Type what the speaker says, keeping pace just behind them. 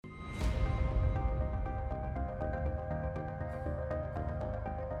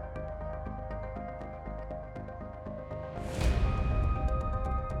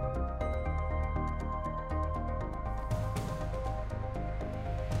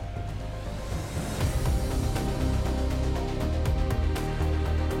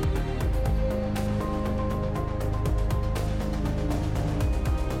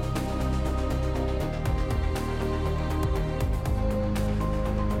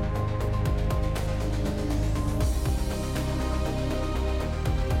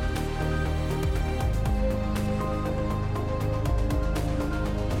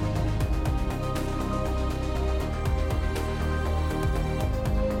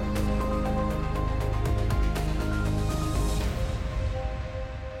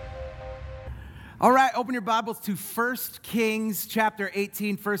All right, open your Bibles to 1 Kings chapter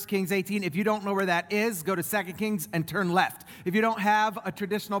 18, 1 Kings 18. If you don't know where that is, go to 2 Kings and turn left. If you don't have a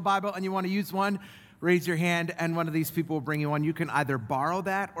traditional Bible and you want to use one, raise your hand and one of these people will bring you one. You can either borrow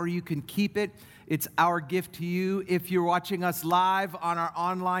that or you can keep it. It's our gift to you. If you're watching us live on our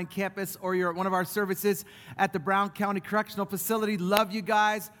online campus or you're at one of our services at the Brown County Correctional Facility, love you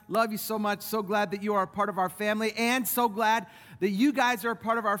guys. Love you so much. So glad that you are a part of our family, and so glad that you guys are a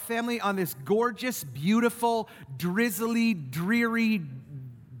part of our family on this gorgeous, beautiful, drizzly, dreary,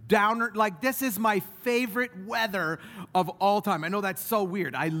 downer. Like, this is my favorite weather of all time. I know that's so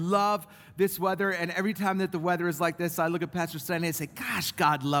weird. I love this weather, and every time that the weather is like this, I look at Pastor Stanley and say, gosh,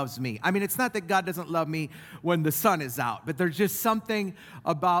 God loves me. I mean, it's not that God doesn't love me when the sun is out, but there's just something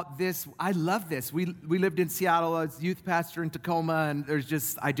about this. I love this. We lived in Seattle as youth pastor in Tacoma, and there's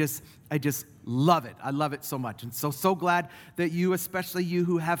just, I just love it. I love it so much. And so glad that you, especially you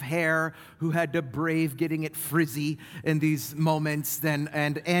who have hair, who had to brave getting it frizzy in these moments,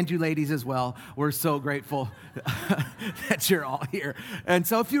 and you ladies as well, we're so grateful that you're all here. And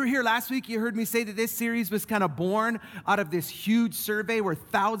so if you were here last week, you heard me say that this series was kind of born out of this huge survey where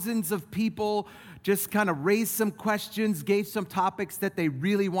thousands of people just kind of raised some questions, gave some topics that they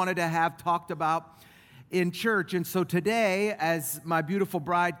really wanted to have talked about in church. And so today, as my beautiful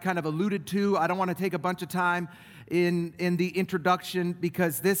bride kind of alluded to, I don't want to take a bunch of time in the introduction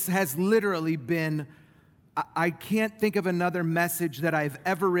because this has literally been, I can't think of another message that I've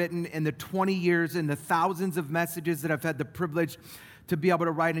ever written in the 20 years, in the thousands of messages that I've had the privilege to be able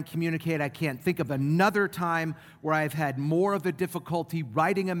to write and communicate. I can't think of another time where I've had more of a difficulty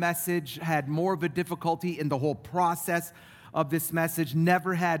writing a message, had more of a difficulty in the whole process of this message,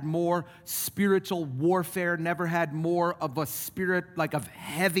 never had more spiritual warfare, never had more of a spirit like of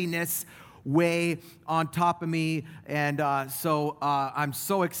heaviness weigh on top of me. And so I'm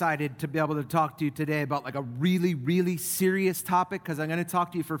so excited to be able to talk to you today about like a really, really serious topic, because I'm going to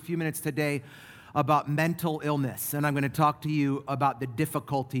talk to you for a few minutes today about mental illness, and I'm going to talk to you about the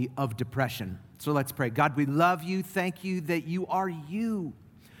difficulty of depression. So let's pray. God, we love you. Thank you that you are you.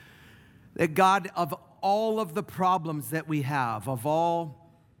 That God, of all of the problems that we have, of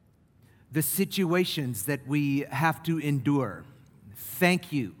all the situations that we have to endure,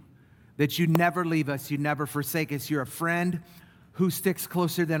 thank you that you never leave us, you never forsake us. You're a friend who sticks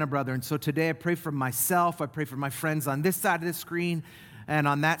closer than a brother. And so today I pray for myself, I pray for my friends on this side of the screen and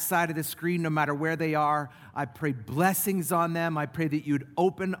on that side of the screen, no matter where they are. I pray blessings on them. I pray that you'd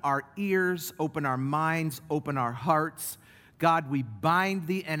open our ears, open our minds, open our hearts. God, we bind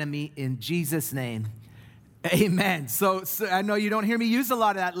the enemy in Jesus' name. Amen. So I know you don't hear me use a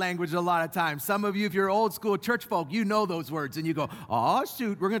lot of that language a lot of times. Some of you, if you're old school church folk, you know those words and you go, oh,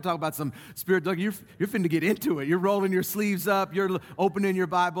 shoot, we're going to talk about some spirit. Look, you're finna get into it. You're rolling your sleeves up. You're opening your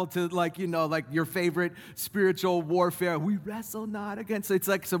Bible to like your favorite spiritual warfare. We wrestle not against.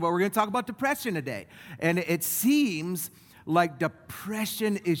 So we're going to talk about depression today. And it seems like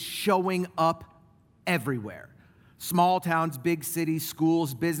depression is showing up everywhere. Small towns, big cities,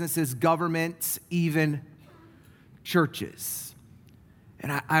 schools, businesses, governments, even churches.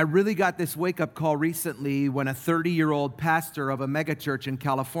 And I really got this wake-up call recently when a 30-year-old pastor of a megachurch in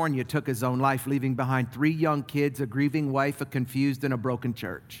California took his own life, leaving behind 3 young kids, a grieving wife, a confused and a broken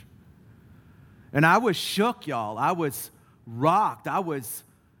church. And I was shook, y'all. I was rocked. I was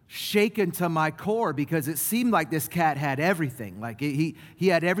shaken to my core because it seemed like this cat had everything. Like he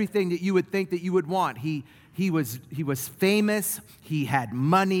had everything that you would think that you would want. He was famous, he had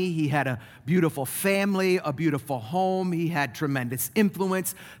money, he had a beautiful family, a beautiful home, he had tremendous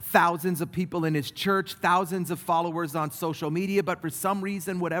influence, thousands of people in his church, thousands of followers on social media, but for some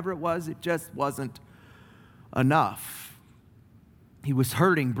reason, whatever it was, it just wasn't enough. He was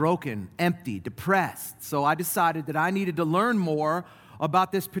hurting, broken, empty, depressed. So I decided that I needed to learn more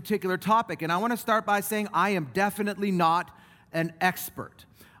about this particular topic. And I want to start by saying I am definitely not an expert.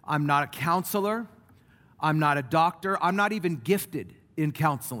 I'm not a counselor. I'm not a doctor. I'm not even gifted in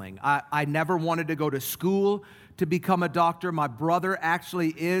counseling. I never wanted to go to school to become a doctor. My brother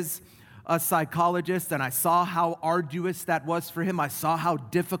actually is a psychologist, and I saw how arduous that was for him. I saw how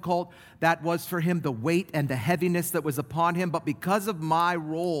difficult that was for him, the weight and the heaviness that was upon him. But because of my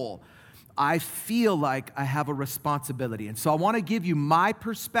role, I feel like I have a responsibility. And so I want to give you my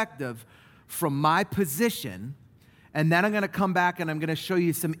perspective from my position. And then I'm going to come back and I'm going to show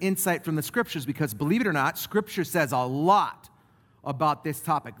you some insight from the scriptures, because believe it or not, scripture says a lot about this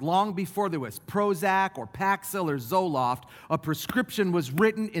topic. Long before there was Prozac or Paxil or Zoloft, a prescription was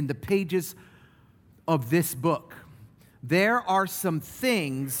written in the pages of this book. There are some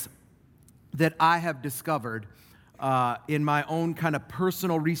things that I have discovered in my own kind of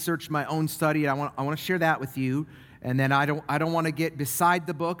personal research, my own study. I want to share that with you. And then I don't want to get beside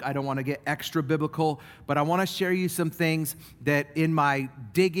the book. I don't want to get extra biblical, but I want to share you some things that in my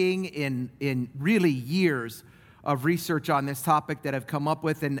digging in really years of research on this topic that I've come up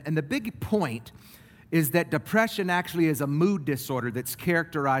with. And the big point is that depression actually is a mood disorder that's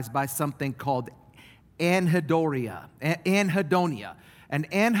characterized by something called anhedonia. Anhedonia. And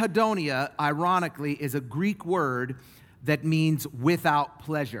anhedonia, ironically, is a Greek word that means without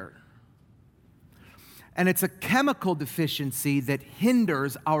pleasure. And it's a chemical deficiency that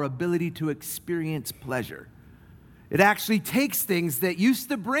hinders our ability to experience pleasure. It actually takes things that used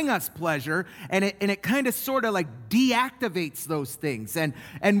to bring us pleasure, and it kind of sort of like deactivates those things. And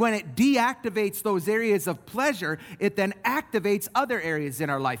when it deactivates those areas of pleasure, it then activates other areas in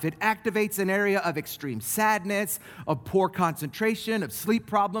our life. It activates an area of extreme sadness, of poor concentration, of sleep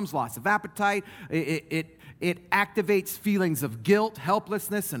problems, loss of appetite. It activates feelings of guilt,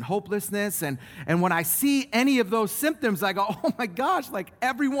 helplessness, and hopelessness. And when I see any of those symptoms, I go, oh my gosh, like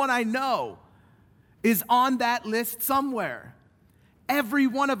everyone I know is on that list somewhere. Every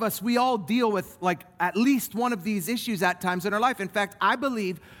one of us, we all deal with like at least one of these issues at times in our life. In fact, I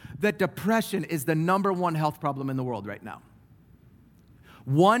believe that depression is the number one health problem in the world right now.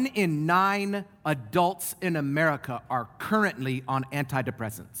 1 in 9 adults in America are currently on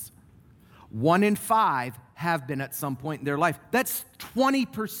antidepressants. 1 in 5 have been at some point in their life. That's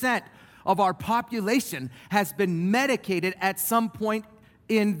 20% of our population has been medicated at some point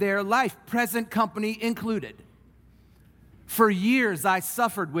in their life, present company included. For years, I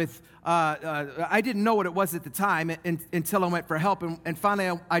suffered with, I didn't know what it was at the time until I went for help. And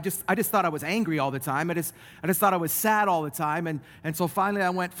finally, I just thought I was angry all the time. I just thought I was sad all the time. And so finally,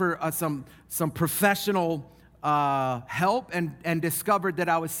 I went for some professional help and discovered that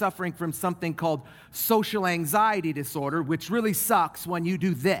I was suffering from something called social anxiety disorder, which really sucks when you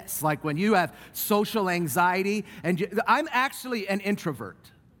do this. Like when you have social anxiety, I'm actually an introvert.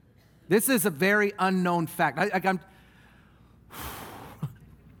 This is a very unknown fact. I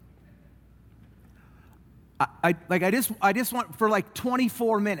just want for like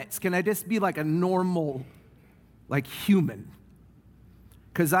 24 minutes, can I just be like a normal, like human?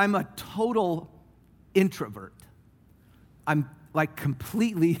 Because I'm a total introvert. I'm like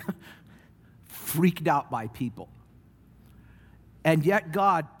completely freaked out by people. And yet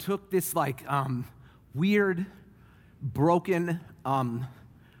God took this like weird, broken,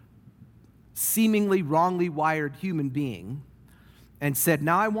 seemingly wrongly wired human being and said,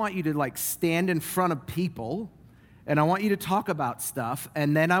 now I want you to like stand in front of people and I want you to talk about stuff,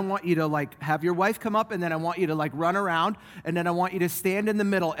 and then I want you to like have your wife come up, and then I want you to like run around, and then I want you to stand in the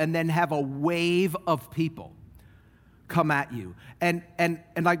middle and then have a wave of people come at you. And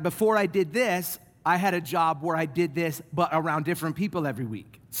like before I did this, I had a job where I did this, but around different people every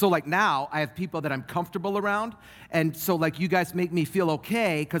week. So like now I have people that I'm comfortable around. And so like you guys make me feel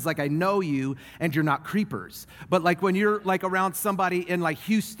okay because like I know you and you're not creepers. But like when you're like around somebody in like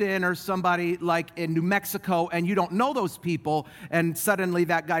Houston or somebody like in New Mexico and you don't know those people and suddenly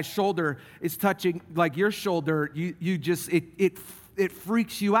that guy's shoulder is touching like your shoulder, you just, it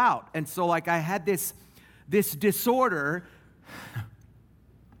freaks you out. And so like I had this disorder.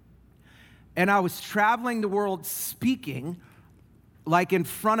 And I was traveling the world speaking like in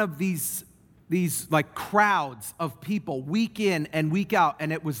front of these like crowds of people week in and week out,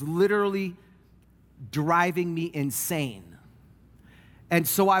 and it was literally driving me insane. And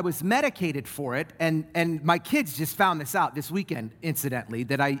so I was medicated for it, and my kids just found this out this weekend, incidentally,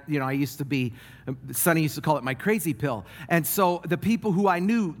 that I used to be, Sonny used to call it my crazy pill. And so the people who I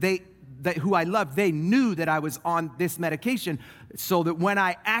knew, who I loved, they knew that I was on this medication, so that when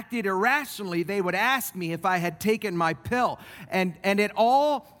I acted irrationally, they would ask me if I had taken my pill. And it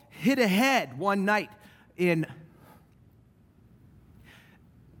all hit ahead one night in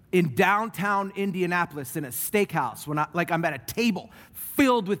downtown Indianapolis in a steakhouse when I'm at a table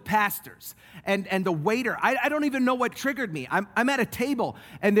filled with pastors. And the waiter, I don't even know what triggered me. I'm at a table,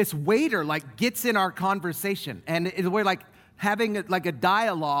 and this waiter like gets in our conversation, and we're like having like a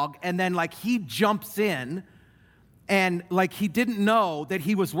dialogue, and then like he jumps in, and like he didn't know that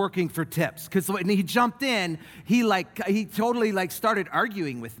he was working for tips, because when he jumped in, he totally like started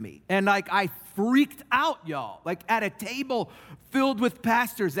arguing with me, and like I freaked out, y'all, like at a table filled with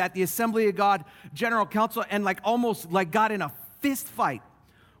pastors at the Assembly of God General Council, and like almost like got in a fist fight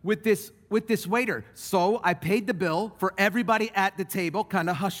with this waiter. So I paid the bill for everybody at the table, kind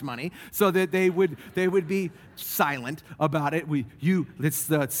of hush money, so that they would be silent about it. It's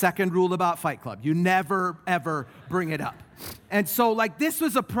the second rule about Fight Club. You never, ever bring it up. And so, like, this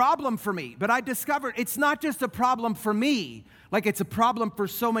was a problem for me. But I discovered it's not just a problem for me. Like, it's a problem for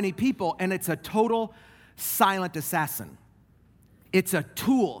so many people, and it's a total silent assassin. It's a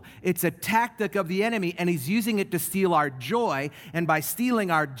tool. It's a tactic of the enemy, and he's using it to steal our joy. And by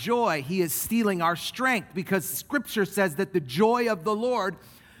stealing our joy, he is stealing our strength, because Scripture says that the joy of the Lord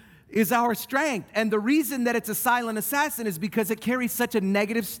is our strength. And the reason that it's a silent assassin is because it carries such a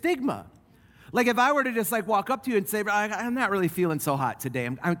negative stigma. Like, if I were to just, like, walk up to you and say, I'm not really feeling so hot today.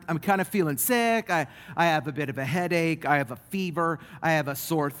 I'm kind of feeling sick. I have a bit of a headache. I have a fever. I have a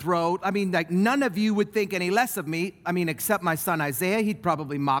sore throat. I mean, like, none of you would think any less of me. I mean, except my son Isaiah. He'd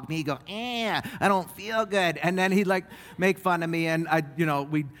probably mock me. He'd go, I don't feel good. And then he'd, like, make fun of me, and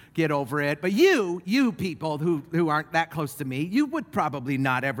we'd get over it. But you people who aren't that close to me, you would probably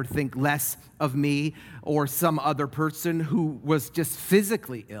not ever think less of me or some other person who was just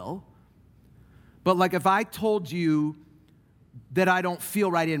physically ill. But, like, if I told you that I don't feel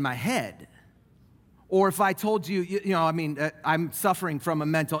right in my head, or if I told you, I'm suffering from a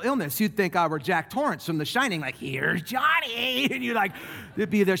mental illness, you'd think I were Jack Torrance from The Shining, like, here's Johnny. And you're like, it'd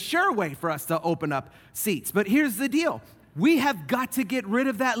be the sure way for us to open up seats. But here's the deal. We have got to get rid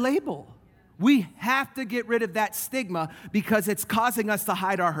of that label. We have to get rid of that stigma, because it's causing us to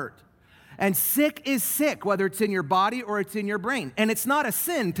hide our hurt. And sick is sick, whether it's in your body or it's in your brain. And it's not a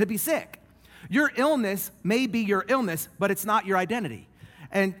sin to be sick. Your illness may be your illness, but it's not your identity.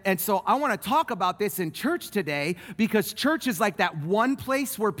 And so I want to talk about this in church today, because church is like that one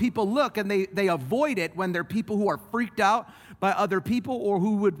place where people look and they avoid it when they're people who are freaked out by other people or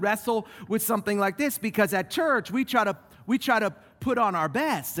who would wrestle with something like this. Because at church, we try to put on our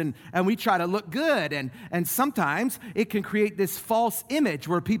best and we try to look good. And sometimes it can create this false image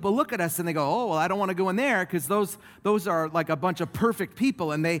where people look at us and they go, oh, well, I don't want to go in there because those are like a bunch of perfect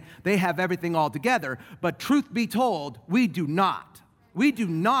people and they have everything all together. But truth be told, we do not. We do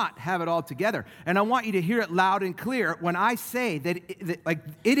not have it all together. And I want you to hear it loud and clear when I say that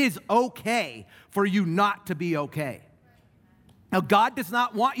it is okay for you not to be okay. Now, God does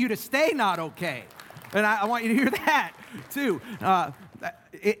not want you to stay not okay. And I want you to hear that too.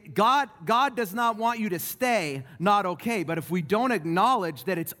 God does not want you to stay not okay. But if we don't acknowledge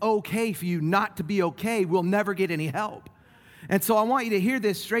that it's okay for you not to be okay, we'll never get any help. And so I want you to hear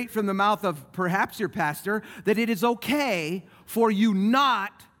this straight from the mouth of perhaps your pastor, that it is okay for you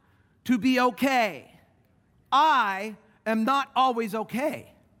not to be okay. I am not always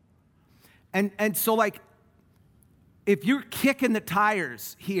okay. And so, like, if you're kicking the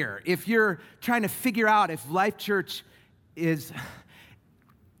tires here, if you're trying to figure out if Life Church is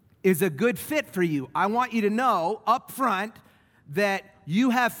a good fit for you, I want you to know up front that you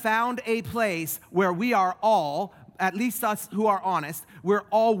have found a place where we are all, at least us who are honest, we're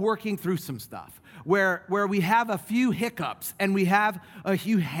all working through some stuff. Where we have a few hiccups and we have a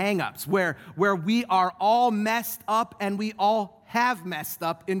few hang-ups, where we are all messed up and we all have messed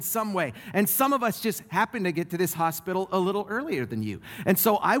up in some way. And some of us just happen to get to this hospital a little earlier than you. And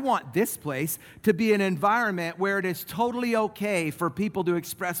so I want this place to be an environment where it is totally okay for people to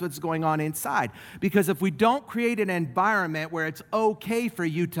express what's going on inside. Because if we don't create an environment where it's okay for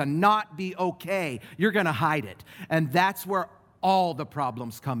you to not be okay, you're going to hide it. And that's where all the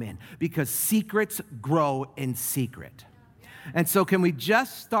problems come in, because secrets grow in secret. And so can we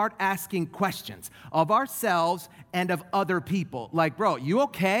just start asking questions of ourselves and of other people? Like, bro, you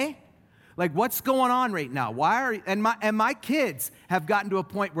okay? Like, what's going on right now? And my kids have gotten to a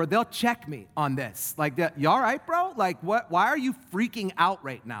point where they'll check me on this. Like, you all right, bro? Like, why are you freaking out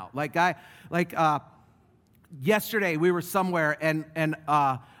right now? Yesterday we were somewhere and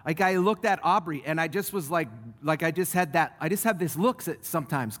I looked at Aubrey and I just was like I just have this look that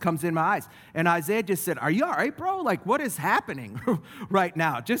sometimes comes in my eyes. And Isaiah just said, "Are you all right, bro? Like, what is happening right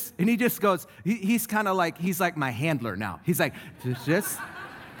now?" And he just goes, he's kind of like, he's like my handler now. He's like, just,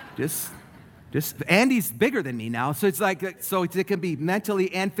 and he's bigger than me now. So it's like, so it can be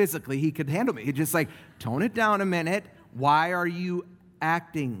mentally and physically, he could handle me. He's just like, tone it down a minute. Why are you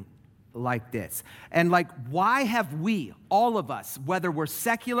acting like this? And like, why have we, all of us, whether we're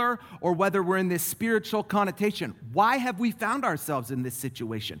secular or whether we're in this spiritual connotation, why have we found ourselves in this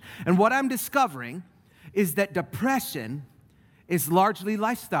situation? And what I'm discovering is that depression is largely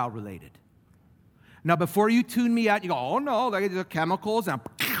lifestyle related. Now, before you tune me out, you go, oh no, like the chemicals and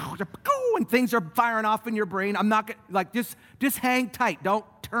things are firing off in your brain. I'm not like, just hang tight. Don't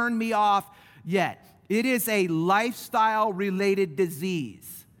turn me off yet. It is a lifestyle related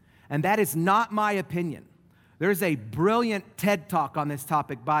disease. and that is not my opinion. There's a brilliant TED Talk on this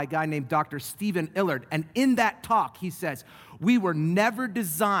topic by a guy named Dr. Stephen Illard, and in that talk, he says, we were never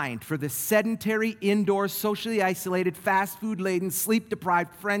designed for the sedentary, indoor, socially isolated, fast food-laden,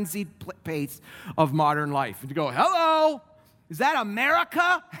 sleep-deprived, frenzied pace of modern life. And you go, hello? Is that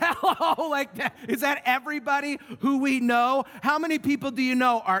America? Hello? Like, is that everybody who we know? How many people do you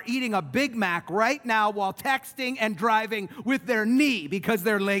know are eating a Big Mac right now while texting and driving with their knee because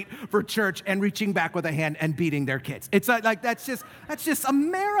they're late for church and reaching back with a hand and beating their kids? It's like that's just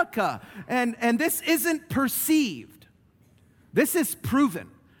America. And this isn't perceived. This is proven.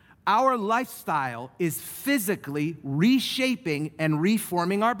 Our lifestyle is physically reshaping and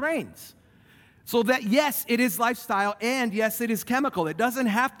reforming our brains. So that, yes, it is lifestyle, and yes, it is chemical. It doesn't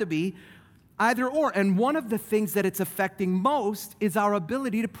have to be either or. And one of the things that it's affecting most is our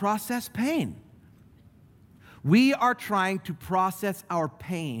ability to process pain. We are trying to process our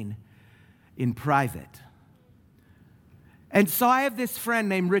pain in private. And so I have this friend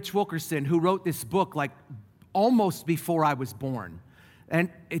named Rich Wilkerson who wrote this book like almost before I was born. And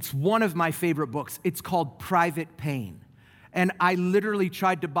it's one of my favorite books. It's called Private Pain. And I literally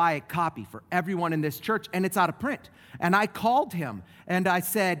tried to buy a copy for everyone in this church, and it's out of print. And I called him, and I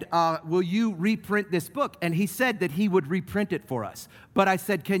said, will you reprint this book? And he said that he would reprint it for us. But I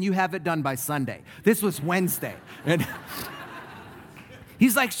said, can you have it done by Sunday? This was Wednesday. And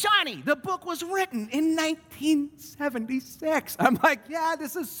he's like, Shawnee, the book was written in 1976. I'm like, yeah,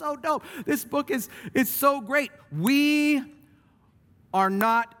 this is so dope. This book is so great. We are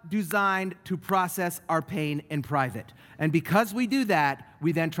not designed to process our pain in private. And because we do that,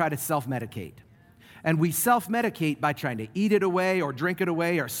 we then try to self-medicate. And we self-medicate by trying to eat it away or drink it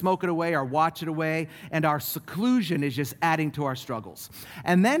away or smoke it away or watch it away. And our seclusion is just adding to our struggles.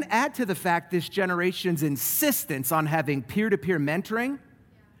 And then add to the fact this generation's insistence on having peer-to-peer mentoring,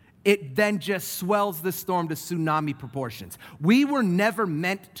 it then just swells the storm to tsunami proportions. We were never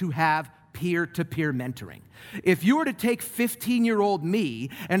meant to have peer-to-peer mentoring. If you were to take 15-year-old me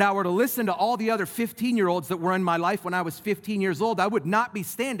and I were to listen to all the other 15-year-olds that were in my life when I was 15 years old, I would not be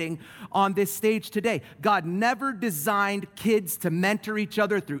standing on this stage today. God never designed kids to mentor each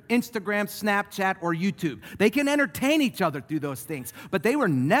other through Instagram, Snapchat, or YouTube. They can entertain each other through those things, but they were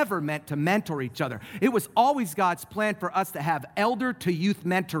never meant to mentor each other. It was always God's plan for us to have elder to youth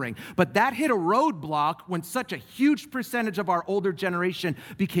mentoring, but that hit a roadblock when such a huge percentage of our older generation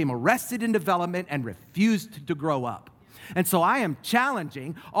became arrested in development and refused to grow up. And so I am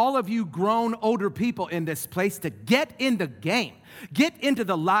challenging all of you grown older people in this place to get in the game. Get into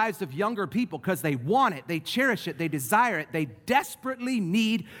the lives of younger people because they want it, they cherish it, they desire it, they desperately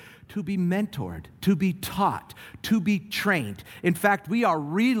need to be mentored, to be taught, to be trained. In fact, we are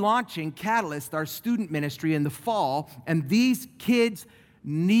relaunching Catalyst, our student ministry, in the fall, and these kids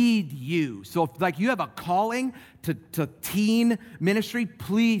need you. So if like you have a calling to teen ministry,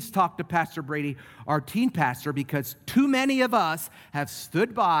 please talk to Pastor Brady, our teen pastor, because too many of us have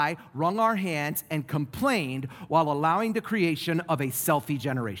stood by, wrung our hands, and complained while allowing the creation of a selfie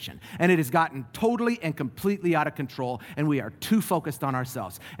generation. And it has gotten totally and completely out of control, and we are too focused on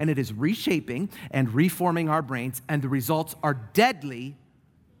ourselves. And it is reshaping and reforming our brains, and the results are deadly,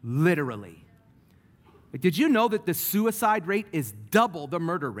 literally. Did you know that the suicide rate is double the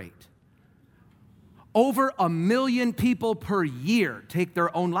murder rate? Over 1 million people per year take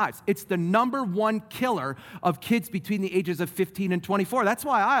their own lives. It's the number one killer of kids between the ages of 15 and 24. That's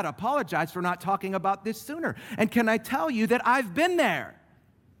why I had to apologize for not talking about this sooner. And can I tell you that I've been there?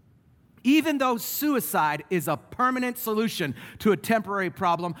 Even though suicide is a permanent solution to a temporary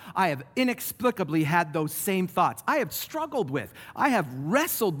problem, I have inexplicably had those same thoughts. I have struggled with, I have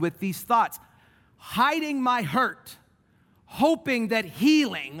wrestled with these thoughts, hiding my hurt, hoping that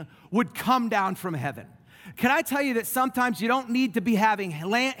healing would come down from heaven. Can I tell you that sometimes you don't need to be having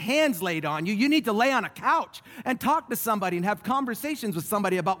hands laid on you. You need to lay on a couch and talk to somebody and have conversations with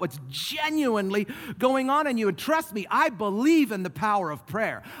somebody about what's genuinely going on in you. And trust me, I believe in the power of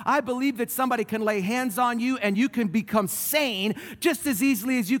prayer. I believe that somebody can lay hands on you and you can become sane just as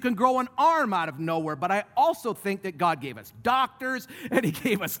easily as you can grow an arm out of nowhere. But I also think that God gave us doctors, and He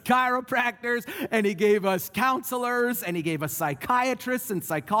gave us chiropractors, and He gave us counselors, and He gave us psychiatrists and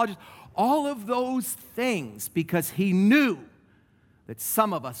psychologists. All of those things because He knew that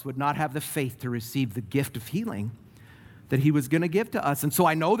some of us would not have the faith to receive the gift of healing that He was going to give to us. And so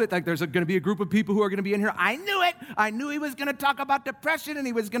I know that there's going to be a group of people who are going to be in here. I knew it. I knew He was going to talk about depression, and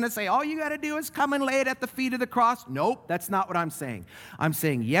He was going to say, all you got to do is come and lay it at the feet of the cross. Nope, that's not what I'm saying. I'm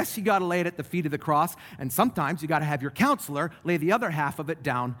saying, yes, you got to lay it at the feet of the cross, and sometimes you got to have your counselor lay the other half of it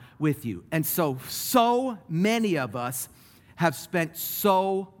down with you. And so many of us have spent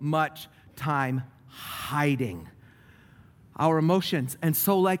so much time hiding our emotions. And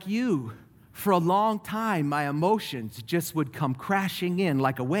so like you, for a long time, my emotions just would come crashing in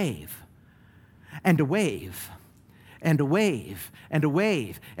like a wave, and a wave, and a wave, and a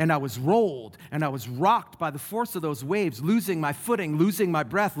wave. And I was rolled, and I was rocked by the force of those waves, losing my footing, losing my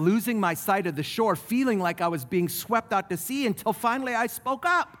breath, losing my sight of the shore, feeling like I was being swept out to sea until finally I spoke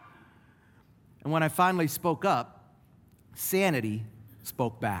up. And when I finally spoke up, sanity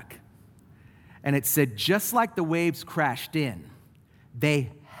spoke back. And it said, just like the waves crashed in,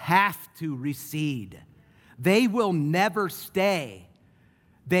 they have to recede. They will never stay.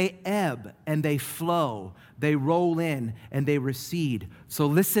 They ebb and they flow. They roll in and they recede. So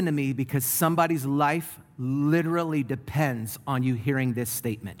listen to me, because somebody's life literally depends on you hearing this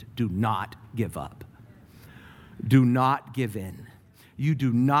statement. Do not give up. Do not give in. You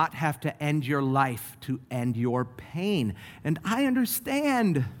do not have to end your life to end your pain. And I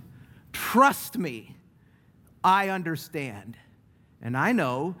understand. Trust me, I understand. And I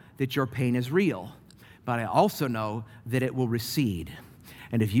know that your pain is real, but I also know that it will recede.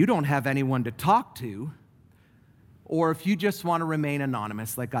 And if you don't have anyone to talk to, or if you just want to remain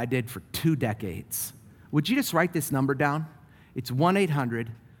anonymous like I did for 2 decades, would you just write this number down? It's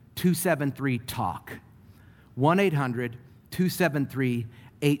 1-800-273-TALK.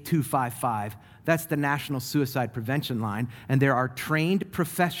 1-800-273-8255. That's the National Suicide Prevention Line. And there are trained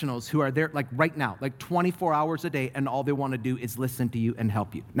professionals who are there like right now, like 24 hours a day, and all they want to do is listen to you and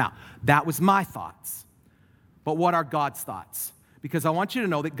help you. Now, that was my thoughts. But what are God's thoughts? Because I want you to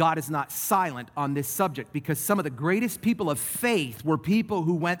know that God is not silent on this subject, because some of the greatest people of faith were people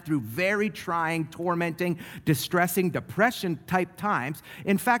who went through very trying, tormenting, distressing, depression-type times.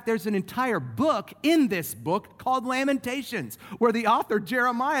 In fact, there's an entire book in this book called Lamentations, where the author,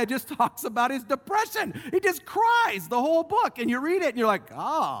 Jeremiah, just talks about his depression. He just cries the whole book, and you read it, and you're like,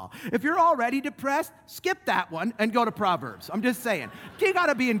 oh, if you're already depressed, skip that one and go to Proverbs. I'm just saying. You got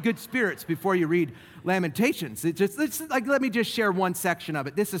to be in good spirits before you read Lamentations. It's like, let me just share one section of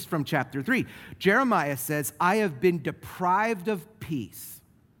it. This is from chapter 3. Jeremiah says, I have been deprived of peace.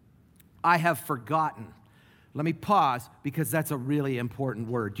 I have forgotten. Let me pause, because that's a really important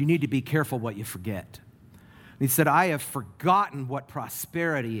word. You need to be careful what you forget. He said, I have forgotten what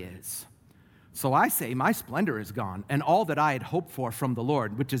prosperity is. So I say, my splendor is gone, and all that I had hoped for from the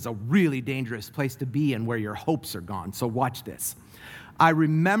Lord, which is a really dangerous place to be in, where your hopes are gone. So watch this. I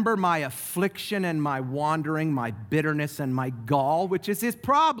remember my affliction and my wandering, my bitterness and my gall, which is his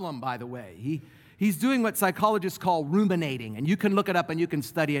problem, by the way. He's doing what psychologists call ruminating, and you can look it up and you can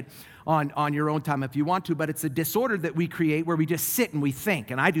study it on your own time if you want to, but it's a disorder that we create where we just sit and we think,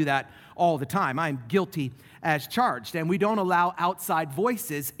 and I do that all the time. I'm guilty as charged, and we don't allow outside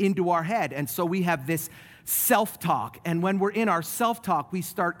voices into our head, and so we have this self-talk, and when we're in our self-talk, we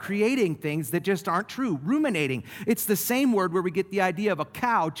start creating things that just aren't true, ruminating. It's the same word where we get the idea of a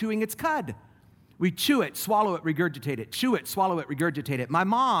cow chewing its cud. We chew it, swallow it, regurgitate it, chew it, swallow it, regurgitate it. My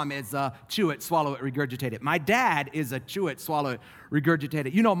mom is a chew it, swallow it, regurgitate it. My dad is a chew it, swallow it, regurgitate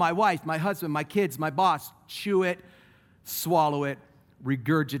it. You know, my wife, my husband, my kids, my boss, chew it, swallow it,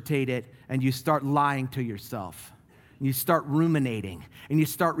 regurgitate it, and you start lying to yourself. You start ruminating, and you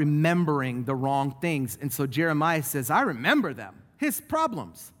start remembering the wrong things. And so Jeremiah says, I remember them, his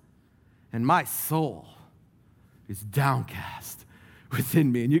problems, and my soul is downcast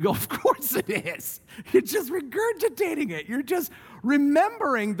within me. And you go, of course it is. You're just regurgitating it. You're just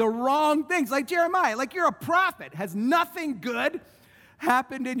remembering the wrong things. Like Jeremiah, like you're a prophet. Has nothing good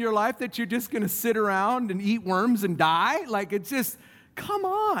happened in your life that you're just going to sit around and eat worms and die? Like, it's just, come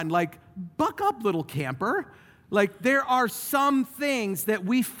on, like, buck up, little camper. Like, there are some things that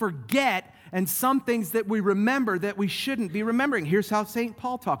we forget and some things that we remember that we shouldn't be remembering. Here's how St.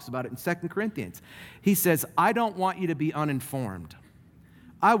 Paul talks about it in 2 Corinthians. He says, I don't want you to be uninformed.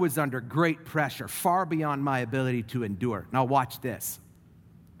 I was under great pressure, far beyond my ability to endure. Now watch this.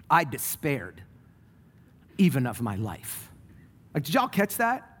 I despaired even of my life. Like, did y'all catch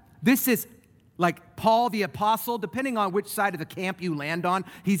that? This is like Paul the apostle, depending on which side of the camp you land on,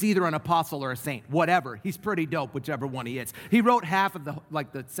 he's either an apostle or a saint, whatever. He's pretty dope, whichever one he is. He wrote half of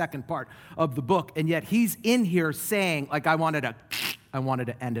the second part of the book, and yet he's in here saying, like, I wanted to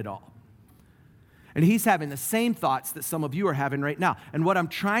end it all. And he's having the same thoughts that some of you are having right now. And what I'm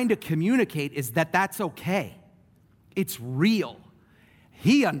trying to communicate is that that's okay. It's real.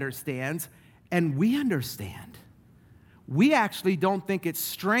 He understands, and we understand. We actually don't think it's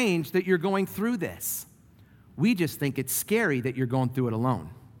strange that you're going through this. We just think it's scary that you're going through it alone.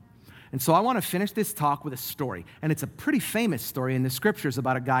 And so I want to finish this talk with a story. And it's a pretty famous story in the scriptures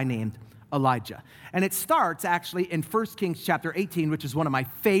about a guy named Elijah. And it starts actually in 1 Kings chapter 18, which is one of my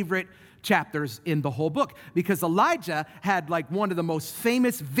favorite chapters in the whole book, because Elijah had like one of the most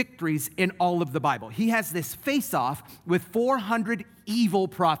famous victories in all of the Bible. He has this face-off with 400 evil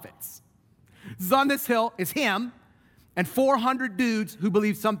prophets. On this hill is him and 400 dudes who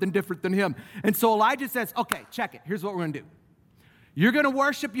believe something different than him. And so Elijah says, okay, check it. Here's what we're going to do. You're going to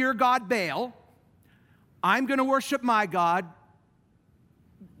worship your god Baal. I'm going to worship my God,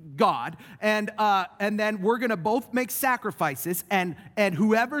 and then we're going to both make sacrifices, and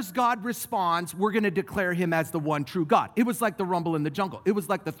whoever's God responds, we're going to declare him as the one true God. It was like the rumble in the jungle. It was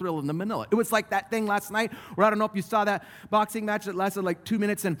like the thrill in the Manila. It was like that thing last night where I don't know if you saw that boxing match that lasted like 2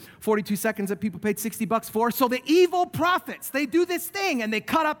 minutes and 42 seconds that people paid $60 for. So the evil prophets, they do this thing, and they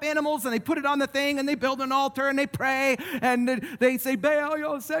cut up animals, and they put it on the thing, and they build an altar, and they pray, and they say, Baal,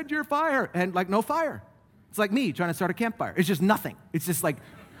 you'll send your fire. And like, no fire. It's like me trying to start a campfire. It's just nothing. It's just like,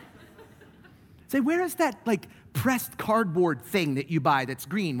 say, where is that like pressed cardboard thing that you buy that's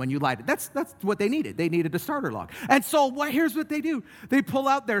green when you light it? That's what they needed. They needed a starter log. And so here's what they do. They pull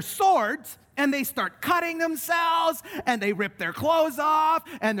out their swords and they start cutting themselves and they rip their clothes off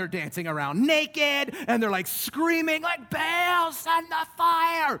and they're dancing around naked and they're like screaming like, Baal, send the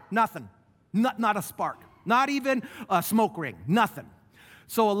fire. Nothing. Not a spark. Not even a smoke ring. Nothing.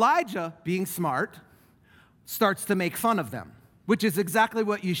 So Elijah, being smart, starts to make fun of them, which is exactly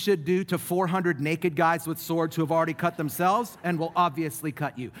what you should do to 400 naked guys with swords who have already cut themselves and will obviously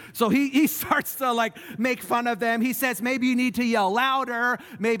cut you. So he starts to like make fun of them. He says, maybe you need to yell louder.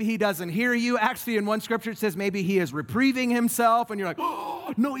 Maybe he doesn't hear you. Actually, in one scripture, it says maybe he is reproving himself. And you're like,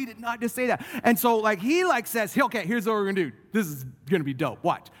 oh, no, he did not just say that. And so like he like says, okay, here's what we're going to do. This is going to be dope.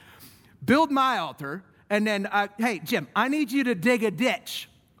 Watch. Build my altar. And then, hey, Jim, I need you to dig a ditch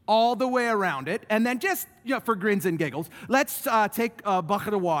all the way around it, and then just, for grins and giggles, let's take a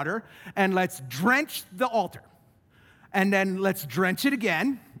bucket of water, and let's drench the altar. And then let's drench it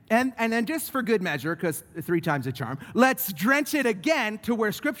again, and then just for good measure, because 3 times a charm, let's drench it again to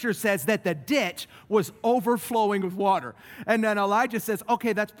where Scripture says that the ditch was overflowing with water. And then Elijah says,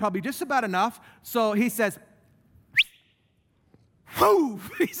 okay, that's probably just about enough. So he says, whoo!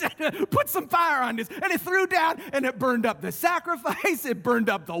 He said, put some fire on this. And it threw down and it burned up the sacrifice. It burned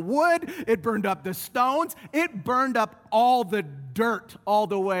up the wood. It burned up the stones. It burned up all the dirt all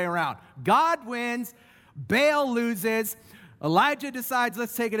the way around. God wins. Baal loses. Elijah decides,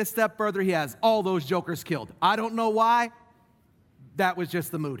 let's take it a step further. He has all those jokers killed. I don't know why. That was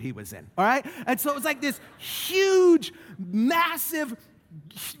just the mood he was in. All right? And so it was like this huge, massive,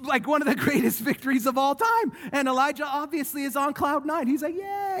 like one of the greatest victories of all time. And Elijah obviously is on cloud 9. He's like,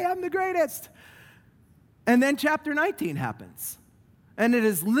 yay, I'm the greatest. And then chapter 19 happens. And it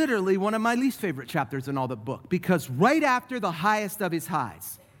is literally one of my least favorite chapters in all the book, because right after the highest of his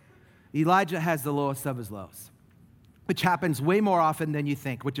highs, Elijah has the lowest of his lows, which happens way more often than you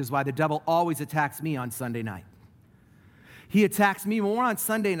think, which is why the devil always attacks me on Sunday night. He attacks me more on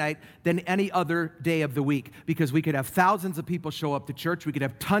Sunday night than any other day of the week, because we could have thousands of people show up to church. We could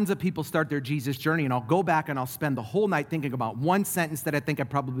have tons of people start their Jesus journey, and I'll go back and I'll spend the whole night thinking about one sentence that I think I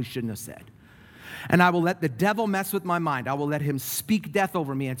probably shouldn't have said. And I will let the devil mess with my mind. I will let him speak death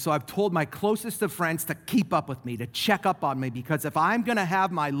over me. And so I've told my closest of friends to keep up with me, to check up on me, because if I'm going to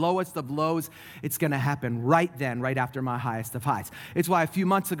have my lowest of lows, it's going to happen right then, right after my highest of highs. It's why a few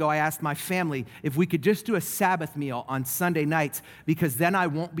months ago I asked my family if we could just do a Sabbath meal on Sunday nights, because then I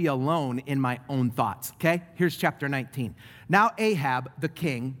won't be alone in my own thoughts, okay? Here's chapter 19. Now Ahab, the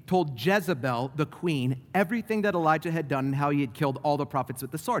king, told Jezebel, the queen, everything that Elijah had done and how he had killed all the prophets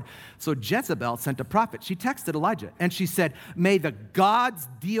with the sword. So Jezebel sent a prophet. She texted Elijah, and she said, may the gods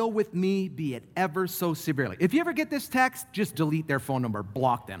deal with me, be it ever so severely. If you ever get this text, just delete their phone number,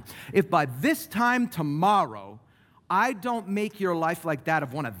 block them. If by this time tomorrow, I don't make your life like that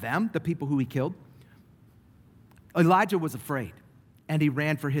of one of them, the people who he killed. Elijah was afraid, and he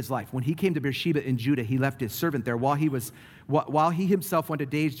ran for his life. When he came to Beersheba in Judah, he left his servant there. While he himself went a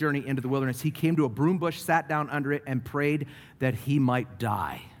day's journey into the wilderness, he came to a broom bush, sat down under it, and prayed that he might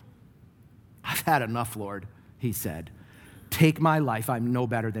die. I've had enough, Lord, he said. Take my life. I'm no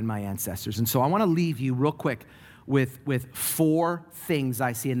better than my ancestors. And so I want to leave you real quick with 4 things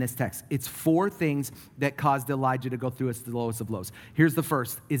I see in this text. It's 4 things that caused Elijah to go through the lowest of lows. Here's the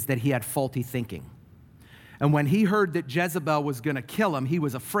first, is that he had faulty thinking. And when he heard that Jezebel was going to kill him, he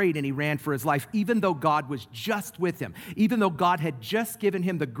was afraid and he ran for his life, even though God was just with him, even though God had just given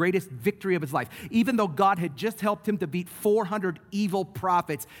him the greatest victory of his life, even though God had just helped him to beat 400 evil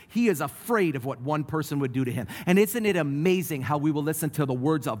prophets. He is afraid of what one person would do to him. And isn't it amazing how we will listen to the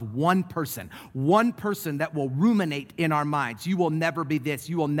words of one person that will ruminate in our minds? You will never be this.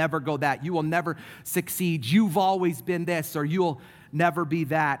 You will never go that. You will never succeed. You've always been this, or you'll never be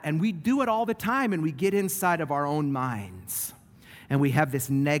that. And we do it all the time, and we get inside of our own minds and we have this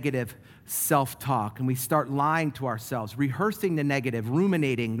negative self-talk, and we start lying to ourselves, rehearsing the negative,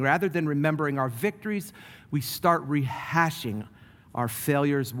 ruminating. Rather than remembering our victories, we start rehashing our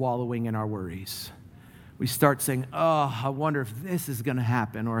failures, wallowing in our worries. We start saying, oh, I wonder if this is going to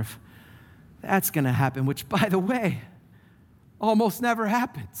happen, or if that's going to happen, which, by the way, almost never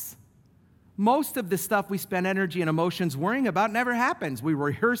happens. Most of the stuff we spend energy and emotions worrying about never happens. We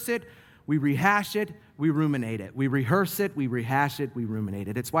rehearse it, we rehash it, we ruminate it. We rehearse it, we rehash it, we ruminate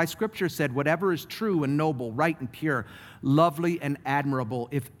it. It's why Scripture said, whatever is true and noble, right and pure, lovely and admirable,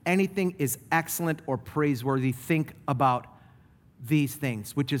 if anything is excellent or praiseworthy, think about these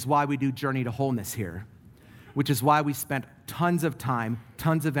things, which is why we do Journey to Wholeness here, which is why we spent tons of time,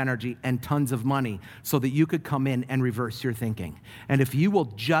 tons of energy, and tons of money so that you could come in and reverse your thinking. And if you will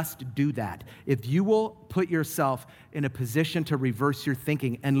just do that, if you will put yourself in a position to reverse your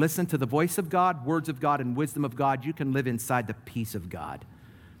thinking and listen to the voice of God, words of God, and wisdom of God, you can live inside the peace of God.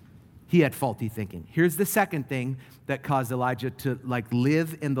 He had faulty thinking. Here's the second thing that caused Elijah to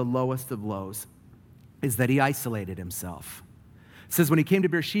live in the lowest of lows, is that he isolated himself. It says when he came to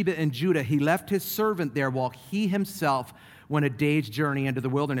Beersheba in Judah, he left his servant there while he himself went a day's journey into the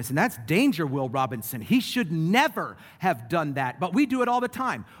wilderness. And that's danger, Will Robinson. He should never have done that. But we do it all the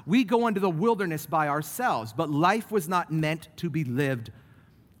time. We go into the wilderness by ourselves. But life was not meant to be lived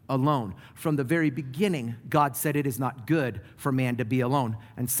alone. From the very beginning, God said it is not good for man to be alone.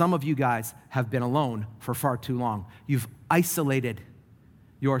 And some of you guys have been alone for far too long. You've isolated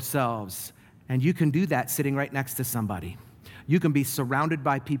yourselves. And you can do that sitting right next to somebody. You can be surrounded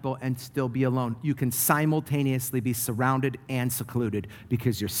by people and still be alone. You can simultaneously be surrounded and secluded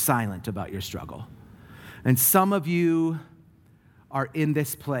because you're silent about your struggle. And some of you are in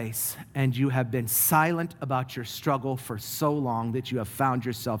this place and you have been silent about your struggle for so long that you have found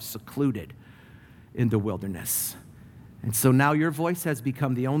yourself secluded in the wilderness. And so now your voice has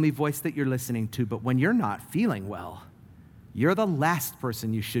become the only voice that you're listening to, but when you're not feeling well, you're the last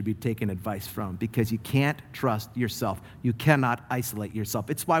person you should be taking advice from because you can't trust yourself. You cannot isolate yourself.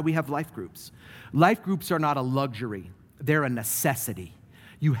 It's why we have life groups. Life groups are not a luxury. They're a necessity.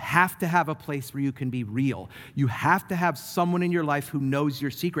 You have to have a place where you can be real. You have to have someone in your life who knows your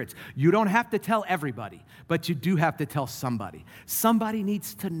secrets. You don't have to tell everybody, but you do have to tell somebody. Somebody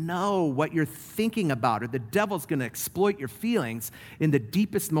needs to know what you're thinking about, or the devil's going to exploit your feelings in the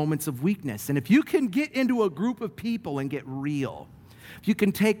deepest moments of weakness. And if you can get into a group of people and get real, if you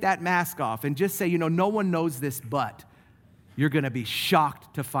can take that mask off and just say, no one knows this, but you're going to be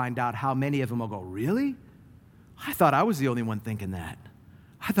shocked to find out how many of them will go, really? I thought I was the only one thinking that.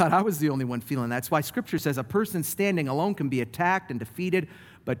 I thought I was the only one feeling that. That's why Scripture says a person standing alone can be attacked and defeated,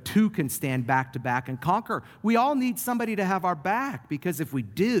 but two can stand back to back and conquer. We all need somebody to have our back, because if we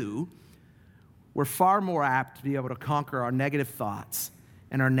do, we're far more apt to be able to conquer our negative thoughts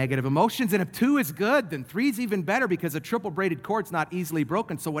and our negative emotions. And if two is good, then three is even better, because a triple braided cord's not easily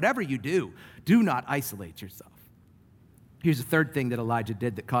broken. So whatever you do not isolate yourself. Here's the third thing that Elijah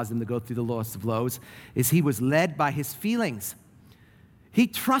did that caused him to go through the lowest of lows, is he was led by his feelings. He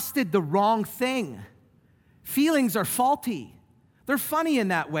trusted the wrong thing. Feelings are faulty. They're funny in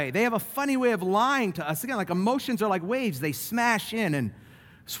that way. They have a funny way of lying to us. Again, like emotions are like waves. They smash in and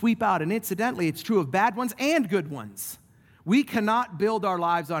sweep out. And incidentally, it's true of bad ones and good ones. We cannot build our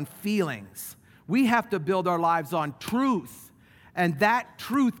lives on feelings. We have to build our lives on truth. And that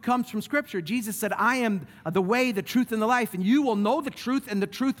truth comes from Scripture. Jesus said, I am the way, the truth, and the life. And you will know the truth, and the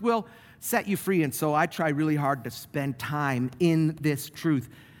truth will set you free. And so I try really hard to spend time in this truth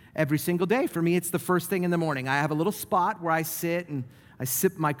every single day. For me, it's the first thing in the morning. I have a little spot where I sit and I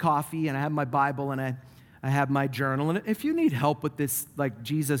sip my coffee, and I have my Bible, and I have my journal. And if you need help with this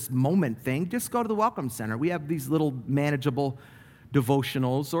Jesus moment thing, just go to the Welcome Center. We have these little manageable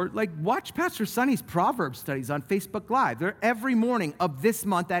devotionals, or watch Pastor Sonny's Proverbs studies on Facebook Live. They're every morning of this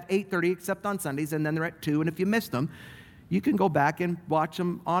month at 8:30, except on Sundays, and then they're at 2. And if you missed them, you can go back and watch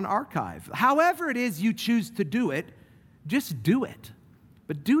them on archive. However it is you choose to do it, just do it.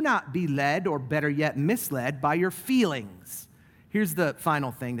 But do not be led, or better yet, misled by your feelings. Here's the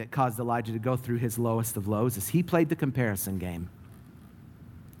final thing that caused Elijah to go through his lowest of lows, is he played the comparison game.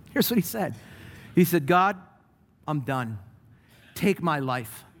 Here's what he said. He said, God, I'm done. Take my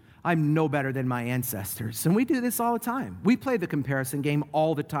life. I'm no better than my ancestors. And we do this all the time. We play the comparison game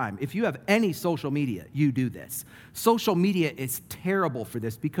all the time. If you have any social media, you do this. Social media is terrible for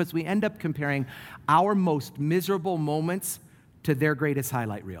this because we end up comparing our most miserable moments to their greatest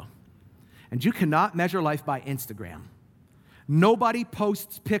highlight reel. And you cannot measure life by Instagram. Nobody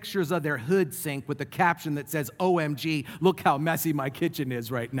posts pictures of their hood sink with a caption that says, OMG, look how messy my kitchen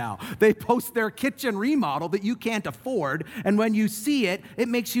is right now. They post their kitchen remodel that you can't afford, and when you see it, it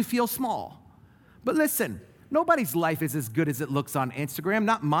makes you feel small. But listen, nobody's life is as good as it looks on Instagram.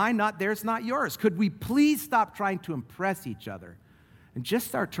 Not mine, not theirs, not yours. Could we please stop trying to impress each other and just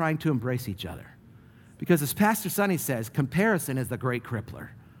start trying to embrace each other? Because as Pastor Sonny says, comparison is the great crippler.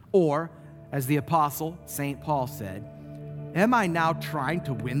 Or, as the apostle St. Paul said, am I now trying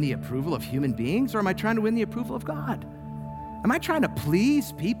to win the approval of human beings, or am I trying to win the approval of God? Am I trying to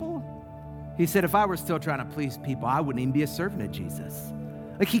please people? He said, if I were still trying to please people, I wouldn't even be a servant of Jesus.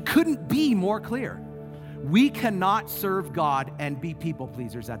 Like, he couldn't be more clear. We cannot serve God and be people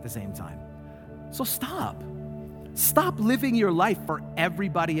pleasers at the same time. So stop. Stop living your life for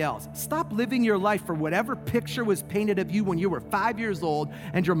everybody else. Stop living your life for whatever picture was painted of you when you were 5 years old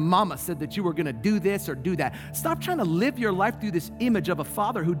and your mama said that you were going to do this or do that. Stop trying to live your life through this image of a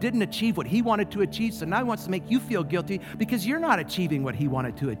father who didn't achieve what he wanted to achieve, so now he wants to make you feel guilty because you're not achieving what he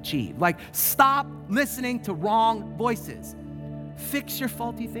wanted to achieve. Like, stop listening to wrong voices. Fix your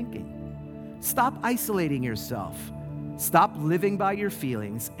faulty thinking. Stop isolating yourself. Stop living by your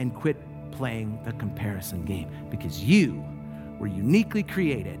feelings and quit playing the comparison game, because you were uniquely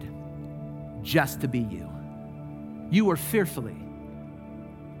created just to be you. You were fearfully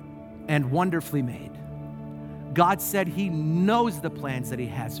and wonderfully made. God said he knows the plans that he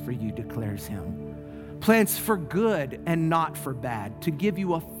has for you, declares him. Plans for good and not for bad, to give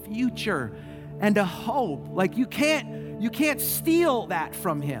you a future and a hope. Like, you can't steal that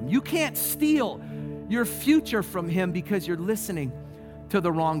from him. You can't steal your future from him because you're listening to the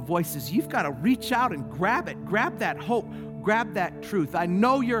wrong voices. You've got to reach out and grab it. Grab that hope. Grab that truth. I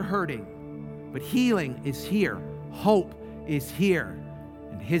know you're hurting, but healing is here. Hope is here.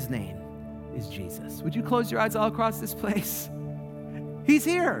 And his name is Jesus. Would you close your eyes all across this place? He's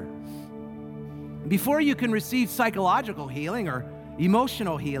here. Before you can receive psychological healing or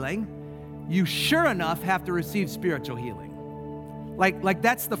emotional healing, you sure enough have to receive spiritual healing. Like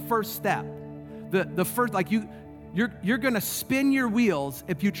that's the first step. The first, like You're going to spin your wheels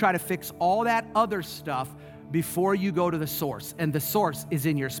if you try to fix all that other stuff before you go to the source. And the source is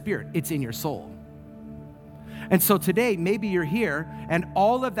in your spirit. It's in your soul. And so today, maybe you're here and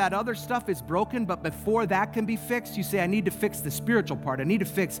all of that other stuff is broken, but before that can be fixed, you say, I need to fix the spiritual part. I need to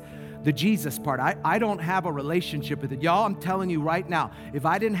fix the Jesus part. I don't have a relationship with it. Y'all, I'm telling you right now, if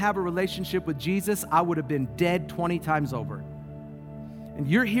I didn't have a relationship with Jesus, I would have been dead 20 times over. And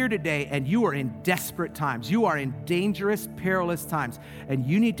you're here today and you are in desperate times. You are in dangerous, perilous times. And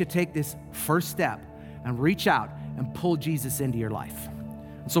you need to take this first step and reach out and pull Jesus into your life.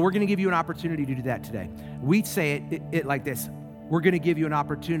 So we're going to give you an opportunity to do that today. We say it like this. We're going to give you an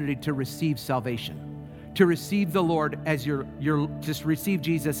opportunity to receive salvation, to receive the Lord as just receive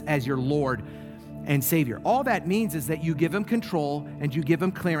Jesus as your Lord and Savior. All that means is that you give him control and you give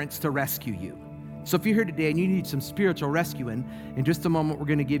him clearance to rescue you. So if you're here today and you need some spiritual rescuing, in just a moment, we're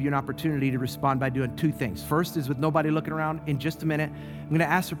going to give you an opportunity to respond by doing two things. First is with nobody looking around. In just a minute, I'm going to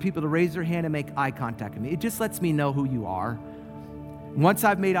ask for people to raise their hand and make eye contact with me. It just lets me know who you are. Once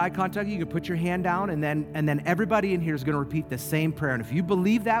I've made eye contact, you can put your hand down, and then everybody in here is going to repeat the same prayer. And if you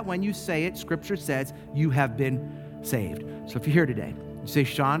believe that when you say it, Scripture says you have been saved. So if you're here today, you say,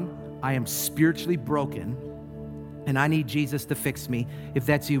 Sean, I am spiritually broken, and I need Jesus to fix me. If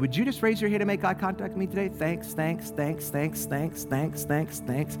that's you, would you just raise your hand and make eye contact with me today? Thanks, thanks, thanks, thanks, thanks, thanks, thanks,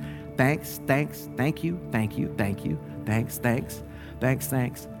 thanks, thanks, thanks, thank you, thank you, thank you, thanks, thanks, thanks,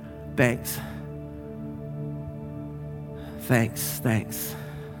 thanks, thanks, thanks, thanks.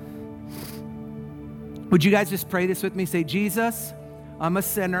 Would you guys just pray this with me? Say, Jesus, I'm a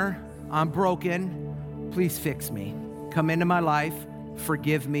sinner, I'm broken, please fix me. Come into my life,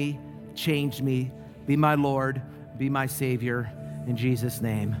 forgive me, change me, be my Lord, be my Savior, in Jesus'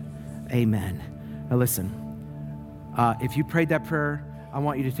 name, amen. Now listen, if you prayed that prayer, I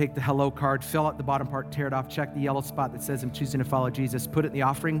want you to take the hello card, fill out the bottom part, tear it off, check the yellow spot that says I'm choosing to follow Jesus, put it in the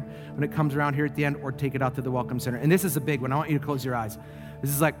offering when it comes around here at the end, or take it out to the Welcome Center. And this is a big one. I want you to close your eyes. This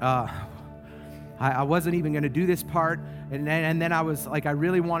is like, I wasn't even going to do this part, and then I was like, I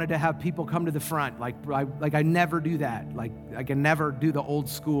really wanted to have people come to the front. Like I never do that. Like I can never do the old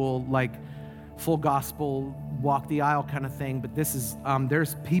school, like full gospel, walk the aisle kind of thing. But this is,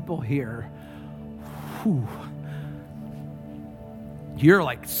 there's people here. Whew. you're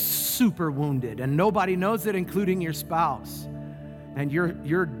like super wounded and nobody knows it, including your spouse. And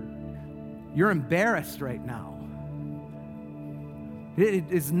you're embarrassed right now. It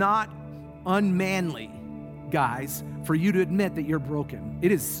is not unmanly, guys, for you to admit that you're broken.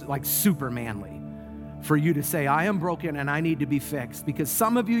 It is like super manly for you to say, I am broken and I need to be fixed. Because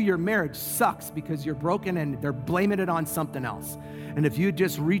some of you, your marriage sucks because you're broken and they're blaming it on something else. And if you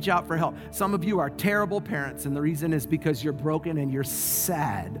just reach out for help, some of you are terrible parents, and the reason is because you're broken and you're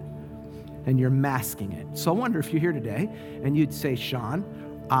sad and you're masking it. So I wonder if you're here today and you'd say, Sean,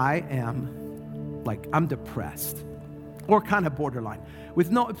 I'm depressed or kind of borderline.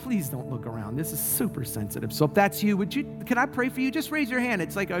 Please don't look around. This is super sensitive. So if that's you, can I pray for you? Just raise your hand.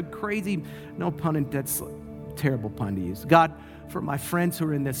 It's like a crazy, no pun intended, that's a terrible pun to use. God, for my friends who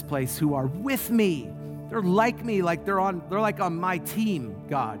are in this place who are with me, they're like me, like they're like on my team,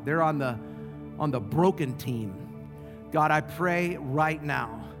 God. They're on the broken team. God, I pray right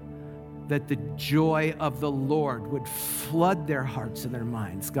now that the joy of the Lord would flood their hearts and their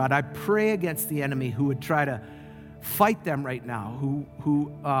minds. God, I pray against the enemy who would try to fight them right now,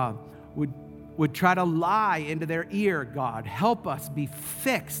 who would try to lie into their ear. God, help us be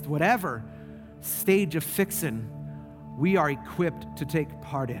fixed, whatever stage of fixing we are equipped to take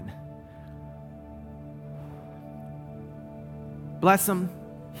part in. Bless them,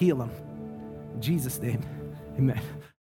 heal them. In Jesus' name, amen.